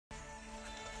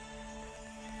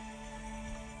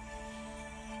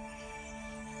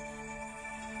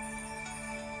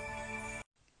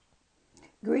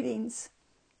Greetings,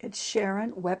 it's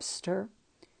Sharon Webster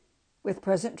with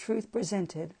Present Truth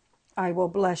Presented. I will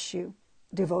bless you,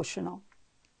 devotional.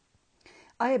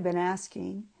 I have been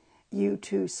asking you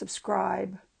to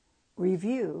subscribe,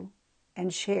 review,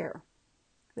 and share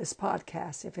this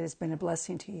podcast if it has been a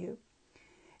blessing to you.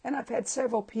 And I've had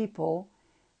several people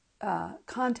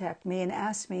contact me and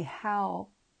ask me how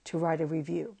to write a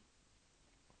review.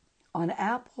 On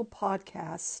Apple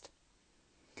Podcast,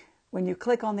 when you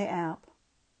click on the app,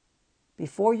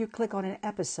 before you click on an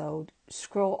episode,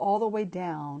 scroll all the way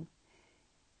down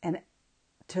and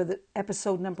to the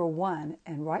episode number 1,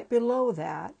 and right below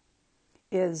that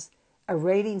is a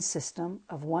rating system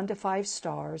of 1 to 5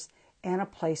 stars and a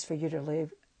place for you to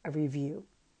leave a review.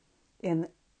 In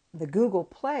the Google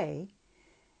Play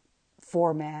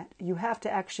format, you have to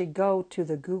actually go to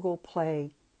the Google Play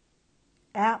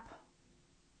app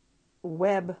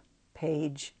web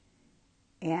page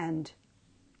and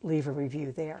leave a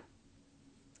review there.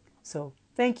 So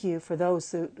thank you for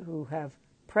those who have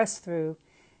pressed through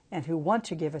and who want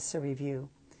to give us a review.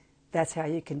 That's how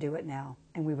you can do it now,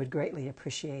 and we would greatly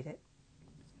appreciate it.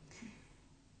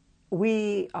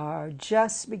 We are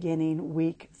just beginning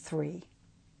week 3.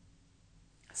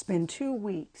 It's been 2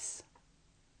 weeks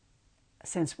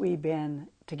since we've been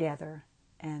together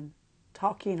and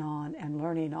talking on and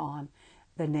learning on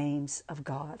the names of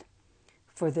God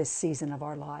for this season of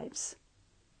our lives.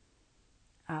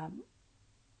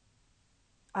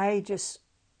 I just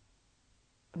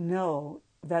know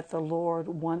that the Lord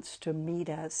wants to meet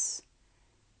us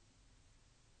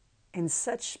in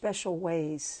such special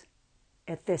ways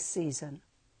at this season.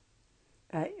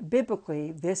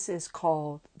 Biblically, this is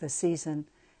called the season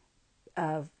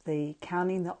of the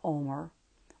counting the Omer,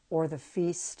 or the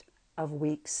Feast of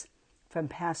Weeks, from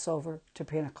Passover to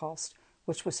Pentecost,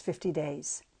 which was 50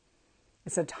 days.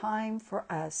 It's a time for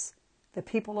us, the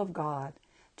people of God,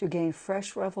 to gain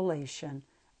fresh revelation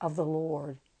of the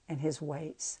Lord and His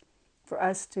ways, for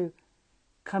us to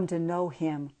come to know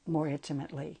Him more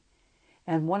intimately.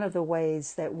 And one of the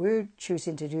ways that we're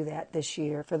choosing to do that this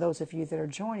year, for those of you that are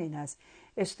joining us,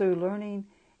 is through learning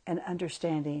and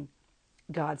understanding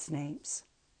God's names.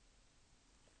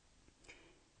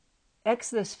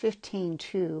 Exodus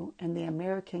 15:2 in the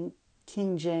American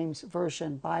King James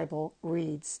Version Bible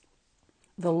reads,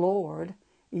 "The Lord,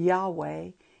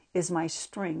 Yahweh, is my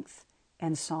strength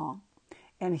and song,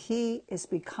 and He is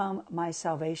become my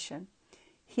salvation.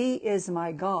 He is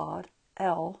my God,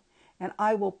 El, and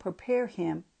I will prepare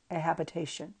Him a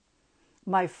habitation.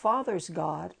 My father's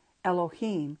God,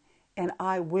 Elohim, and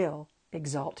I will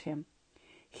exalt Him."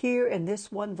 Here in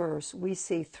this one verse, we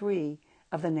see 3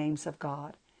 of the names of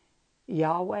God.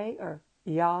 Yahweh, or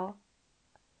Yah,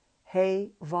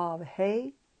 Hey, Vav,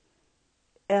 Hey,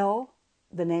 El,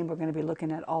 the name we're going to be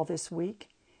looking at all this week,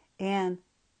 and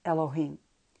Elohim.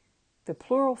 The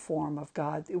plural form of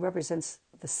God, it represents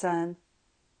the Son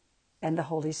and the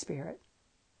Holy Spirit,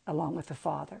 along with the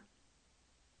Father.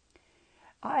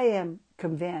 I am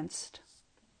convinced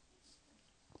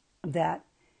that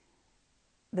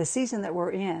the season that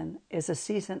we're in is a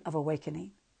season of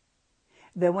awakening.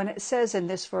 That when it says in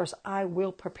this verse, I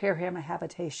will prepare him a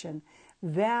habitation,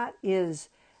 that is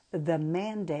the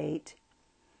mandate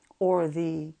or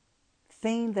the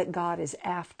thing that God is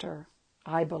after,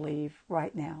 I believe,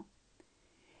 right now,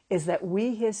 is that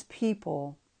we, His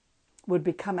people, would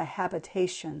become a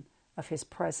habitation of His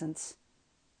presence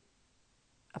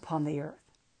upon the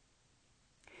earth.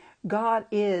 God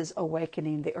is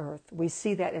awakening the earth. We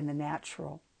see that in the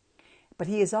natural. But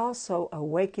He is also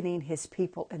awakening His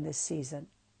people in this season.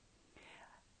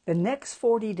 The next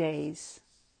 40 days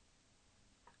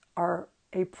are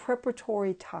a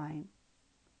preparatory time.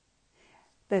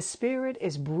 The Spirit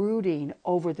is brooding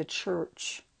over the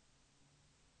church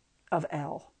of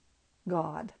El,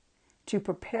 God, to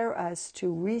prepare us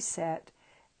to reset,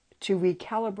 to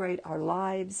recalibrate our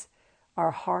lives,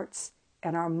 our hearts,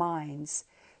 and our minds,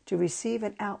 to receive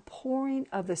an outpouring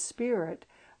of the Spirit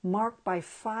marked by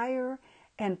fire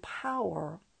and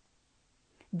power.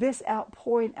 This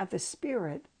outpouring of the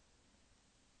Spirit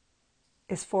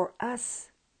is for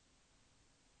us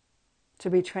to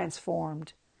be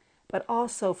transformed, but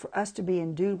also for us to be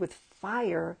endued with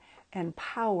fire and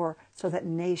power so that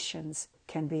nations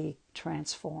can be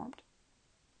transformed.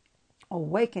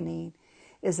 Awakening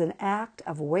is an act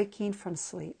of waking from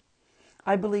sleep.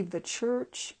 I believe the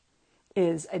church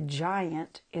is a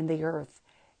giant in the earth,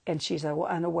 and she's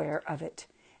unaware of it,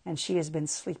 and she has been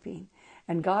sleeping.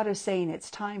 And God is saying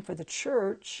it's time for the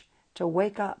church to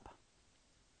wake up.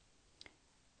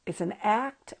 It's an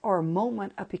act or a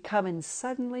moment of becoming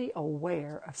suddenly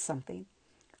aware of something.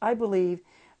 I believe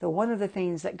that one of the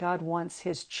things that God wants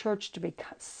his church to be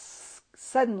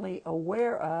suddenly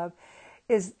aware of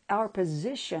is our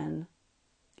position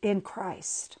in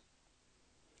Christ.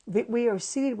 That we are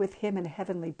seated with him in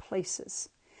heavenly places.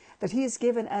 That he has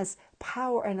given us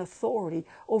power and authority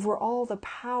over all the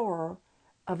power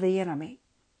of the enemy.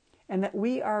 And that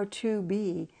we are to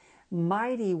be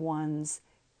mighty ones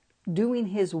doing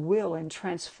his will and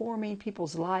transforming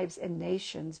people's lives and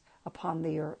nations upon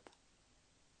the earth.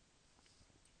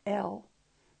 L,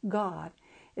 God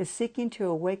is seeking to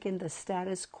awaken the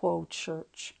status quo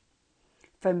church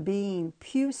from being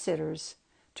pew sitters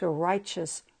to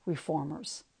righteous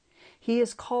reformers. He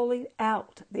is calling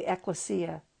out the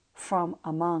ecclesia from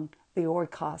among the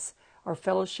oikos, or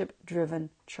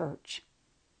fellowship-driven church.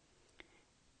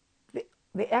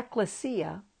 The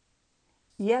ecclesia,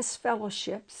 yes,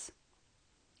 fellowships,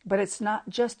 but it's not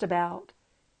just about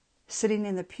sitting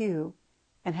in the pew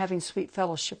and having sweet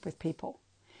fellowship with people.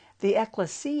 The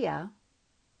ecclesia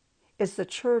is the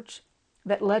church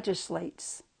that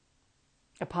legislates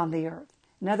upon the earth.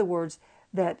 In other words,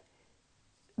 that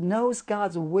knows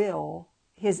God's will,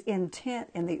 his intent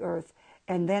in the earth,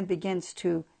 and then begins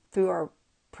to, through our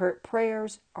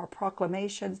prayers, our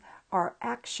proclamations, our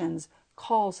actions,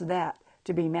 calls that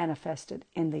to be manifested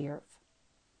in the earth.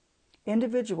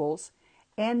 Individuals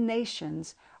and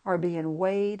nations are being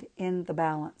weighed in the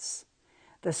balance.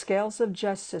 The scales of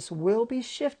justice will be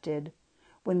shifted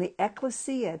when the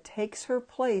ecclesia takes her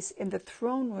place in the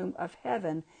throne room of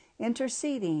heaven,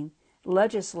 interceding,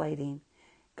 legislating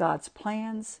God's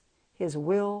plans, his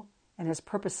will, and his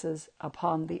purposes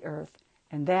upon the earth.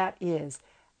 And that is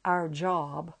our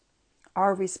job,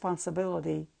 our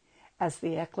responsibility as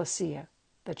the ecclesia,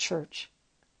 the church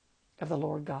of the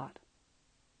Lord God.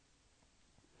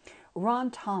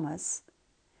 Ron Thomas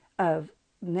of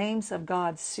Names of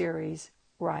God series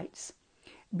writes,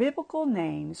 biblical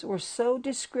names were so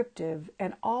descriptive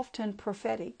and often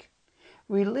prophetic.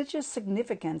 Religious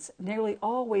significance nearly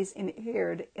always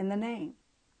inhered in the name.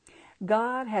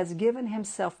 God has given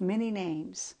himself many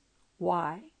names.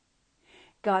 Why?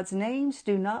 God's names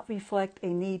do not reflect a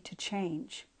need to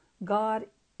change. God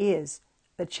is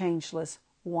the changeless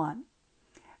one.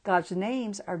 God's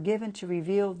names are given to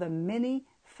reveal the many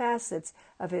facets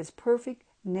of his perfect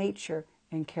nature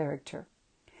and character.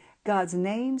 God's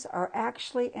names are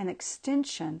actually an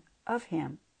extension of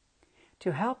him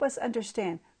to help us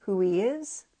understand who he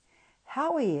is,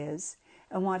 how he is,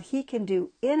 and what he can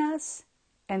do in us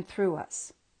and through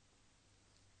us.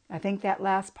 I think that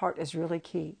last part is really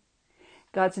key.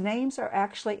 God's names are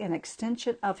actually an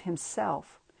extension of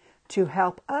himself to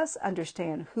help us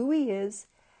understand who he is,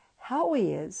 how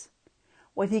he is,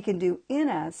 what he can do in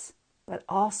us, but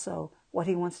also what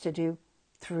he wants to do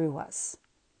through us.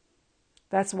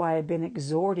 That's why I've been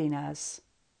exhorting us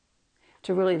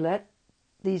to really let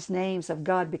these names of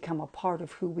God become a part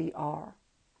of who we are,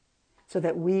 so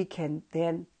that we can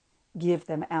then give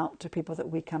them out to people that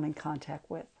we come in contact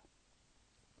with.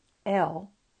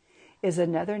 El is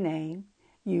another name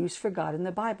used for God in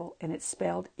the Bible, and it's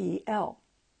spelled E-L.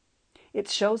 It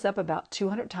shows up about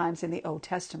 200 times in the Old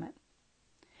Testament.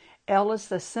 El is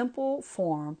the simple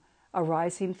form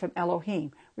arising from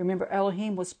Elohim. Remember,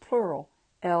 Elohim was plural.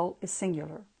 El is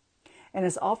singular, and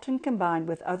is often combined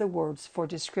with other words for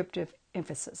descriptive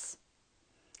emphasis.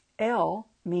 El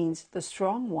means the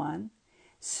strong one,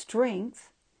 strength.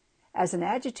 As an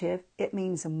adjective, it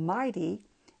means mighty,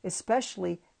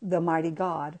 especially the mighty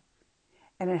God,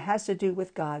 and it has to do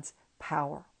with God's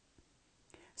power.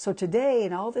 So today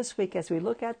and all this week, as we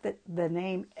look at the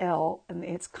name El and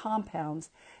its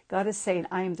compounds, God is saying,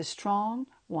 I am the strong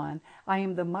one, I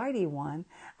am the mighty one,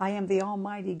 I am the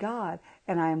almighty God,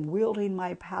 and I am wielding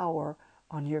my power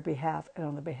on your behalf and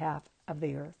on the behalf of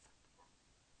the earth.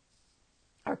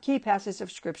 Our key passage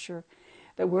of Scripture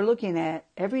that we're looking at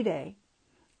every day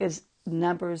is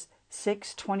Numbers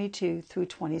 6:22 through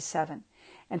 27.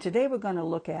 And today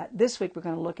this week we're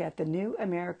going to look at the New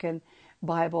American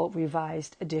Bible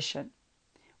Revised Edition,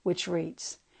 which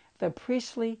reads, the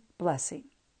priestly blessing.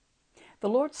 The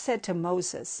Lord said to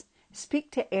Moses,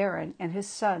 speak to Aaron and his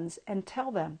sons and tell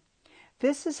them,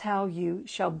 this is how you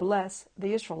shall bless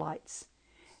the Israelites.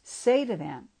 Say to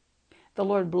them, the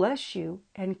Lord bless you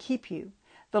and keep you.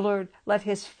 The Lord let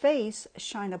his face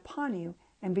shine upon you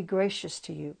and be gracious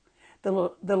to you.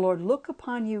 The Lord look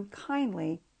upon you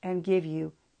kindly and give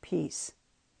you peace.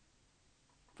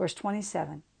 Verse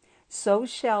 27, so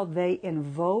shall they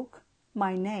invoke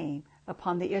my name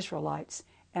upon the Israelites,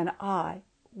 and I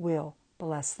will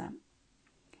bless them.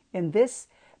 In this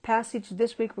passage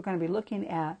this week, we're going to be looking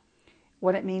at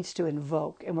what it means to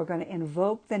invoke, and we're going to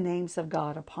invoke the names of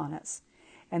God upon us.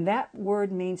 And that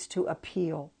word means to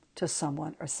appeal to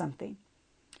someone or something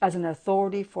as an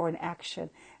authority for an action.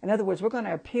 In other words, we're going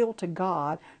to appeal to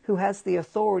God, who has the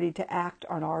authority to act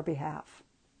on our behalf.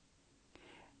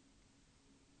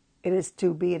 It is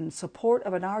to be in support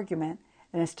of an argument,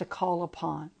 and it's to call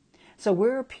upon. So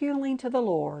we're appealing to the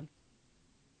Lord,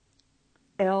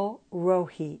 El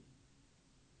Rohi,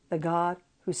 the God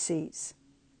who sees.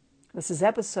 This is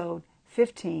episode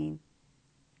 15,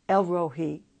 El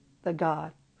Rohi, the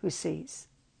God who sees.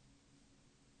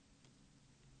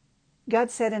 God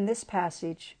said in this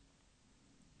passage,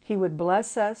 He would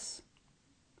bless us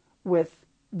with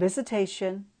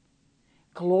visitation,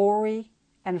 glory,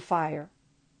 and fire.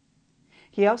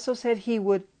 He also said He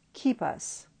would keep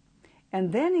us.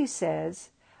 And then He says,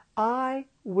 I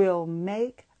will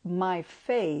make my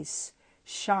face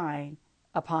shine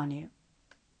upon you.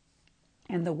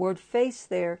 And the word face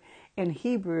there in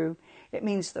Hebrew, it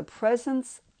means the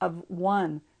presence of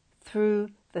one through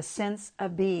the sense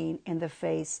of being in the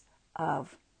face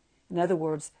of. In other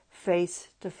words, face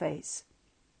to face.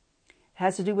 It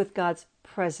has to do with God's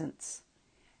presence,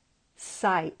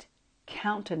 sight,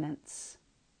 countenance.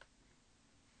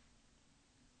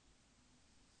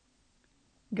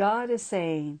 God is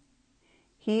saying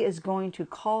He is going to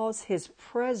cause His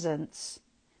presence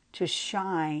to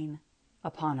shine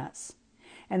upon us.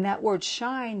 And that word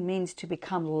shine means to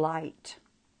become light.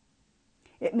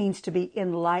 It means to be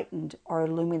enlightened or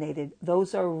illuminated.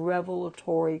 Those are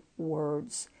revelatory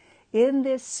words. In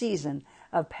this season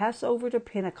of Passover to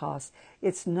Pentecost,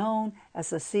 it's known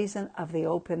as the season of the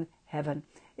open heaven.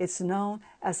 It's known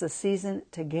as the season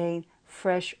to gain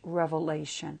fresh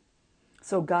revelation.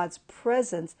 So God's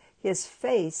presence, His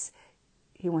face,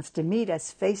 He wants to meet us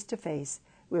face to face.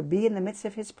 We'll be in the midst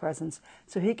of His presence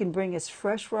so He can bring us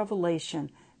fresh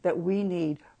revelation that we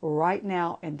need right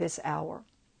now in this hour.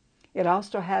 It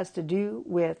also has to do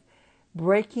with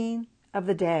breaking of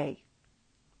the day,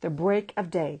 the break of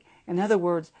day. In other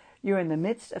words, you're in the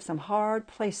midst of some hard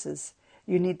places.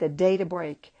 You need the day to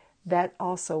break. That's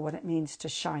also what it means to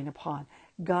shine upon.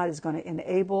 God is going to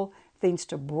enable things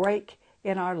to break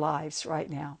in our lives right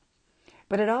now.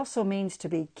 But it also means to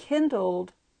be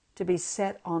kindled, to be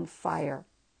set on fire.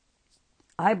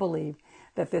 I believe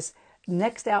that this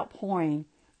next outpouring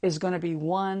is going to be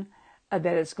one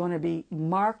that is going to be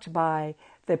marked by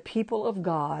the people of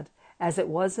God, as it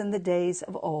was in the days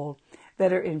of old,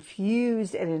 that are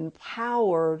infused and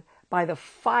empowered by the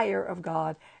fire of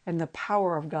God and the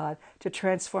power of God to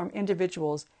transform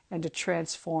individuals and to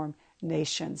transform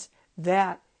nations.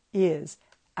 That is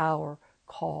our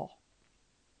call.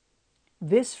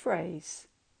 This phrase,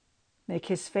 make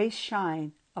His face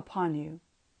shine upon you,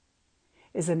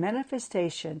 is a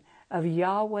manifestation of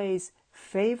Yahweh's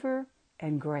favor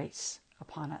and grace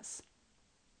upon us.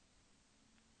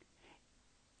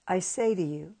 I say to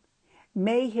you,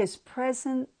 may His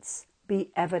presence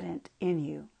be evident in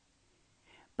you,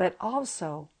 but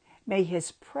also may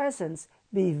His presence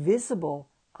be visible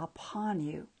upon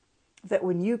you, that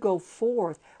when you go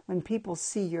forth, when people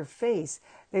see your face,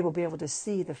 they will be able to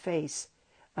see the face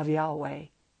of Yahweh,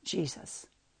 Jesus.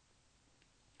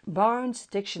 Barnes'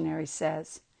 dictionary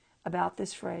says about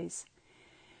this phrase,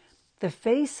 the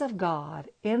face of God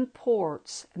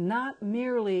imports not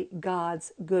merely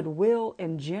God's goodwill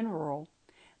in general,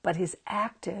 but His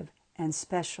active and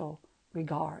special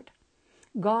regard.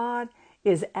 God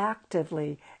is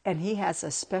actively, and He has a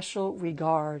special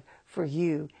regard for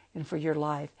you and for your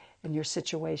life and your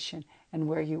situation and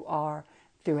where you are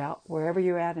throughout, wherever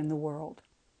you're at in the world.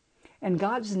 And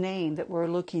God's name that we're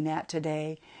looking at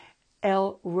today,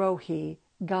 El Rohi,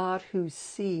 God who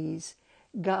sees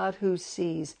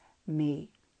me.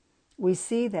 We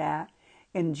see that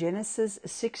in Genesis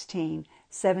 16,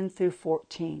 7 through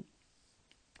 14.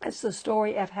 It's the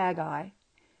story of Hagar,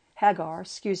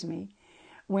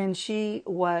 when she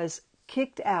was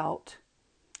kicked out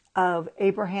of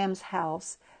Abraham's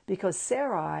house because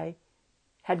Sarai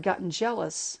had gotten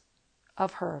jealous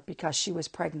of her because she was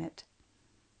pregnant.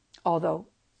 Although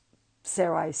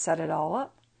Sarai set it all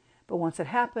up, but once it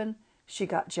happened, she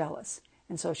got jealous.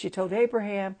 And so she told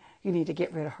Abraham, you need to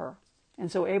get rid of her. And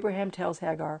so Abraham tells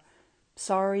Hagar,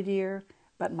 sorry, dear,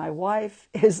 but my wife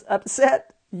is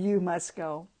upset. You must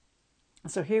go.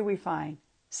 And so here we find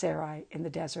Sarai in the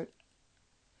desert.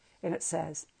 And it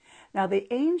says, now the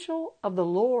angel of the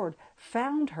Lord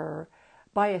found her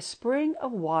by a spring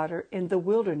of water in the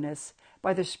wilderness,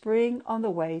 by the spring on the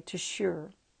way to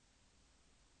Shur.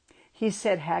 He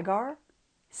said, Hagar,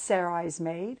 Sarai's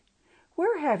maid,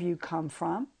 where have you come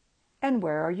from, and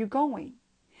where are you going?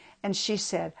 And she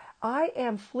said, I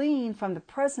am fleeing from the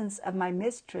presence of my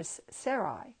mistress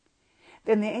Sarai.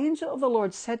 Then the angel of the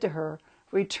Lord said to her,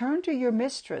 Return to your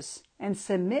mistress and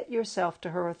submit yourself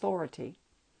to her authority.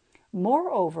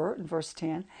 Moreover, in verse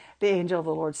 10, the angel of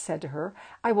the Lord said to her,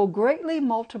 I will greatly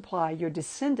multiply your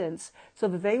descendants so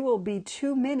that they will be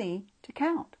too many to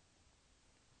count.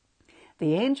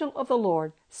 The angel of the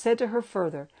Lord said to her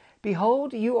further,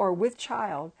 Behold, you are with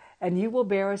child, and you will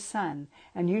bear a son,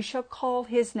 and you shall call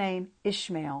his name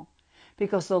Ishmael,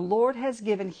 because the Lord has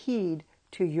given heed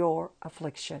to your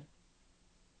affliction.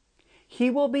 He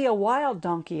will be a wild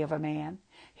donkey of a man.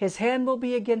 His hand will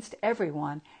be against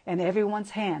everyone, and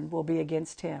everyone's hand will be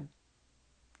against him.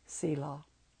 Selah.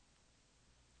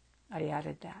 I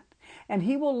added that. And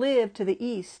he will live to the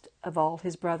east of all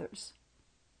his brothers.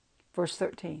 Verse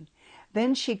 13.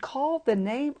 Then she called the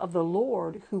name of the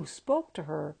Lord who spoke to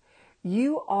her,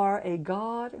 You are a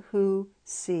God who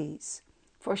sees.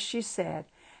 For she said,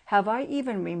 Have I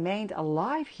even remained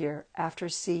alive here after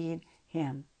seeing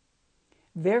him?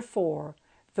 Therefore,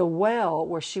 the well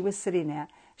where she was sitting at,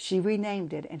 she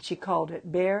renamed it, and she called it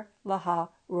Ber Laha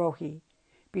Rohi.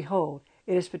 Behold,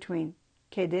 it is between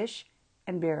Kadesh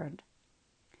and Bered.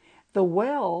 The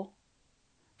well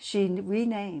she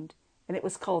renamed, and it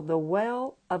was called the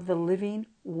Well of the Living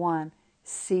One,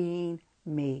 seeing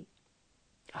me.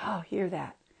 Oh, hear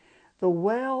that. The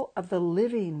Well of the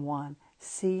Living One,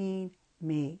 seeing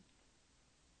me.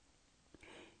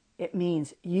 It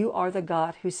means you are the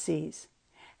God who sees.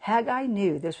 Haggai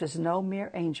knew this was no mere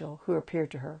angel who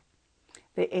appeared to her.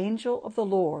 The angel of the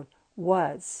Lord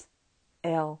was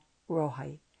El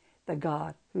Rohi, the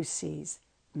God who sees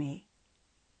me.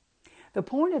 The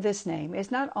point of this name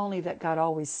is not only that God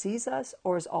always sees us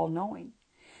or is all-knowing.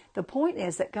 The point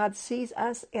is that God sees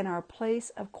us in our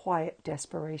place of quiet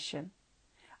desperation,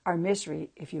 our misery,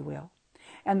 if you will.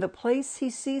 And the place he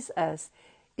sees us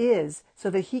is so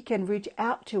that he can reach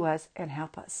out to us and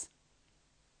help us.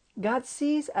 God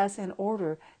sees us in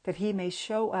order that he may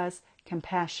show us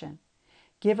compassion,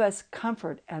 give us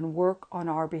comfort, and work on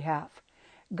our behalf.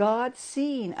 God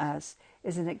seeing us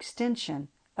is an extension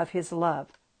of his love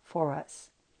for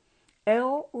us.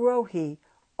 El Rohi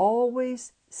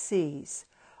always sees,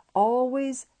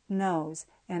 always knows,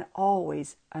 and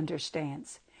always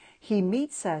understands. He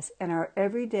meets us in our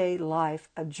everyday life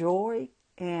of joy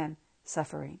and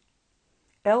suffering.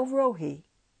 El Rohi,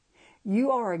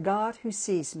 you are a God who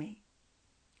sees me.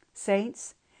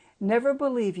 Saints, never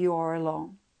believe you are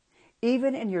alone.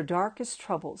 Even in your darkest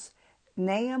troubles,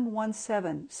 Nahum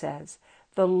 1:7 says,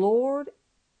 The Lord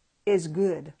is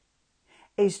good,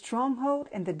 a stronghold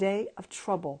in the day of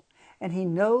trouble, and he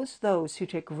knows those who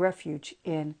take refuge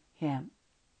in him.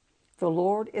 The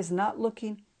Lord is not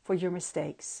looking for your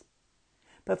mistakes,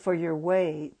 but for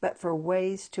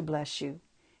ways to bless you,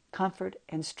 comfort,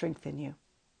 and strengthen you.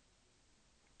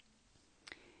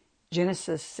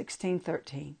 Genesis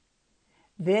 16:13.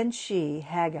 Then she,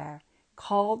 Hagar,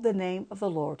 called the name of the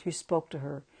Lord who spoke to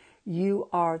her, You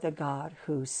are the God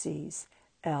who sees,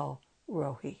 El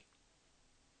Rohi.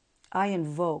 I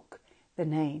invoke the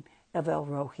name of El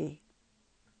Rohi.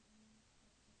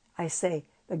 I say,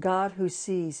 the God who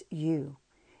sees you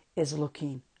is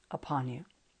looking upon you.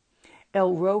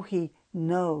 El Rohi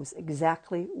knows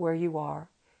exactly where you are,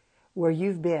 where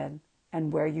you've been,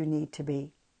 and where you need to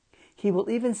be. He will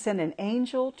even send an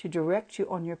angel to direct you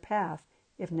on your path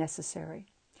if necessary.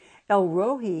 El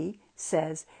Rohi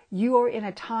says, You are in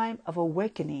a time of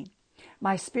awakening.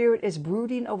 My spirit is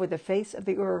brooding over the face of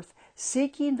the earth,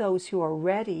 seeking those who are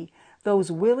ready,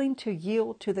 those willing to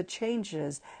yield to the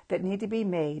changes that need to be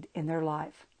made in their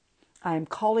life. I am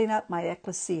calling up my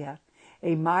ecclesia,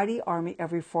 a mighty army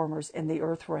of reformers in the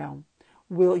earth realm.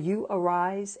 Will you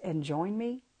arise and join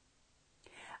me?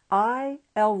 I,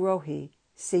 El Rohi,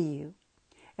 see you,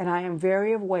 and I am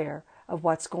very aware of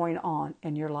what's going on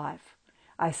in your life.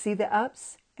 I see the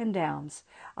ups and downs.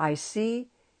 I see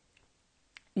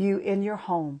you in your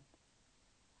home.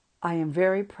 I am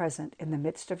very present in the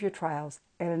midst of your trials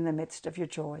and in the midst of your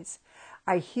joys.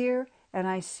 I hear and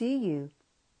I see you,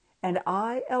 and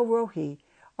I, El Rohi,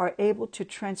 are able to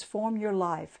transform your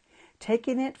life,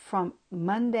 taking it from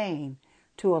mundane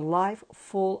to a life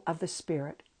full of the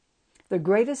Spirit. The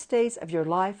greatest days of your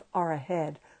life are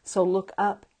ahead, so look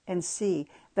up and see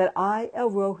that I,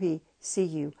 El Rohi, see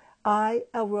you. I,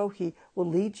 El Rohi, will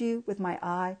lead you with my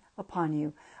eye upon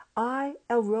you. I,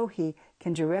 El Rohi,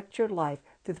 can direct your life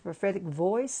through the prophetic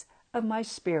voice of my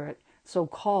Spirit, so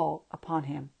call upon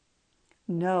him.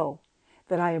 Know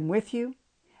that I am with you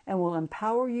and will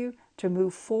empower you to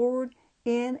move forward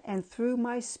in and through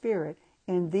my Spirit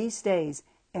in these days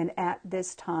and at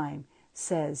this time,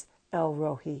 says El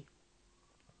Rohi.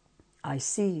 I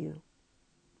see you.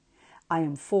 I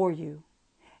am for you,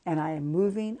 and I am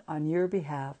moving on your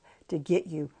behalf to get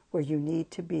you where you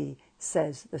need to be,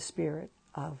 says the Spirit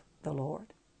of the Lord.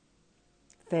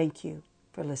 Thank you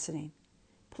for listening.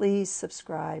 Please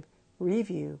subscribe,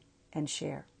 review, and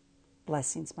share.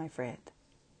 Blessings, my friend.